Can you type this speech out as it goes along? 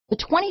The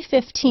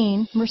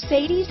 2015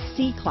 Mercedes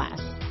C-Class.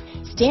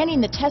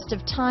 Standing the test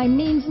of time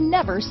means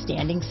never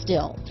standing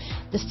still.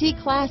 The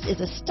C-Class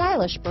is a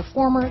stylish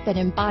performer that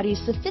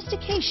embodies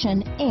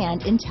sophistication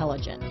and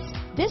intelligence.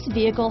 This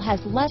vehicle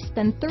has less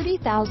than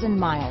 30,000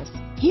 miles.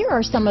 Here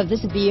are some of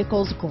this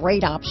vehicle's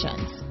great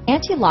options: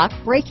 anti-lock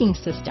braking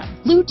system,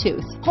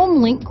 Bluetooth,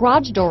 HomeLink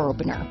garage door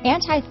opener,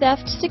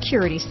 anti-theft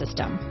security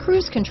system,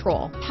 cruise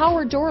control,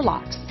 power door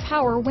locks,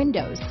 power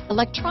windows,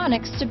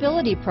 electronic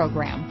stability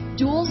program,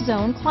 dual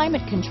zone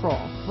climate control,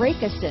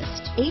 brake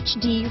assist,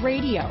 HD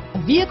radio.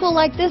 A vehicle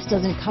like this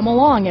doesn't come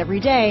along every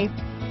day.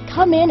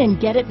 Come in and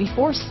get it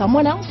before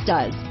someone else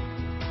does.